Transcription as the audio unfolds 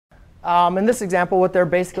In this example, what they're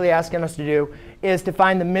basically asking us to do is to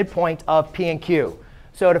find the midpoint of P and Q.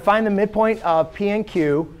 So to find the midpoint of P and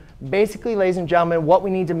Q, basically, ladies and gentlemen, what we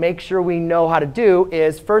need to make sure we know how to do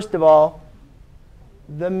is, first of all,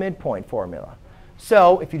 the midpoint formula.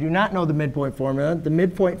 So if you do not know the midpoint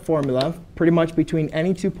formula pretty much between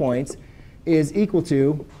any 2 points is equal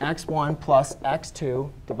to x1 plus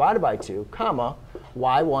x2 divided by 2, comma,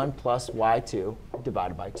 y1 plus y2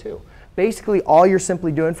 divided by 2. Basically, all you're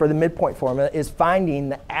simply doing for the midpoint formula is finding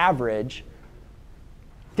the average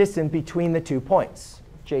distance between the 2 points.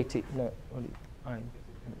 JT, no,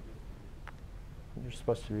 you're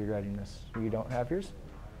supposed to be writing this. You don't have yours?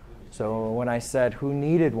 So when I said who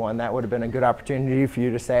needed one, that would have been a good opportunity for you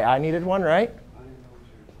to say I needed one, right?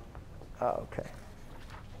 Oh, OK.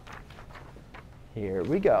 Here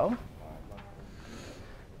we go.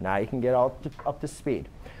 Now you can get all up to speed.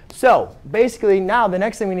 So basically, now the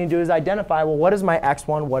next thing we need to do is identify, well, what is my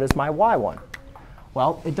x1? What is my y1?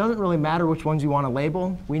 Well, it doesn't really matter which ones you want to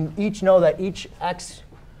label. We each know that each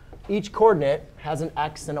coordinate has an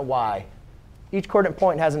x and a y. Each coordinate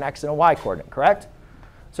point has an x and a y coordinate, correct?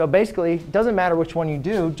 So basically, it doesn't matter which one you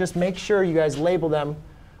do. Just make sure you guys label them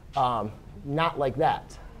not like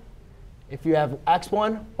that. If you have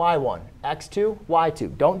x1, y1, x2,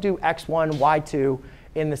 y2, don't do x1,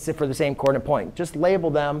 y2 for the same coordinate point. Just label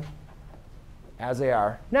them as they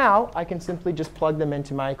are. Now, I can simply just plug them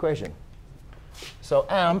into my equation. So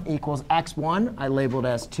m equals x1, I labeled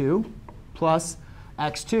as 2, plus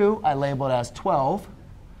x2, I labeled as 12,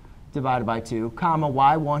 divided by 2, comma,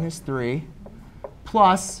 y1 is 3,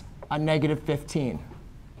 plus a negative 15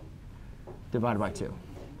 divided by 2.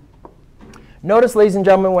 Notice, ladies and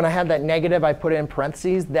gentlemen, when I had that negative, I put it in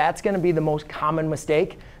parentheses. That's going to be the most common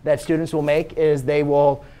mistake that students will make, is they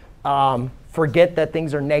will forget that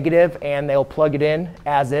things are negative, and they'll plug it in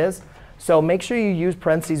as is. So make sure you use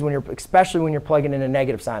parentheses, especially when you're plugging in a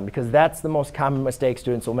negative sign, because that's the most common mistake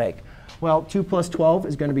students will make. Well, 2 plus 12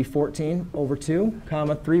 is going to be 14 over 2,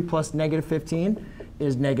 comma, 3 plus negative 15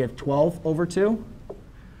 is negative 12 over 2.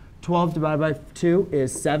 12 divided by 2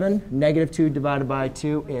 is 7. Negative 2 divided by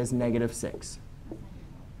 2 is negative 6.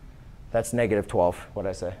 That's negative 12. What did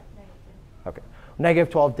I say? OK. Negative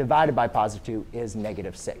 12 divided by positive 2 is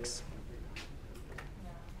negative 6.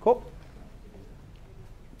 Cool.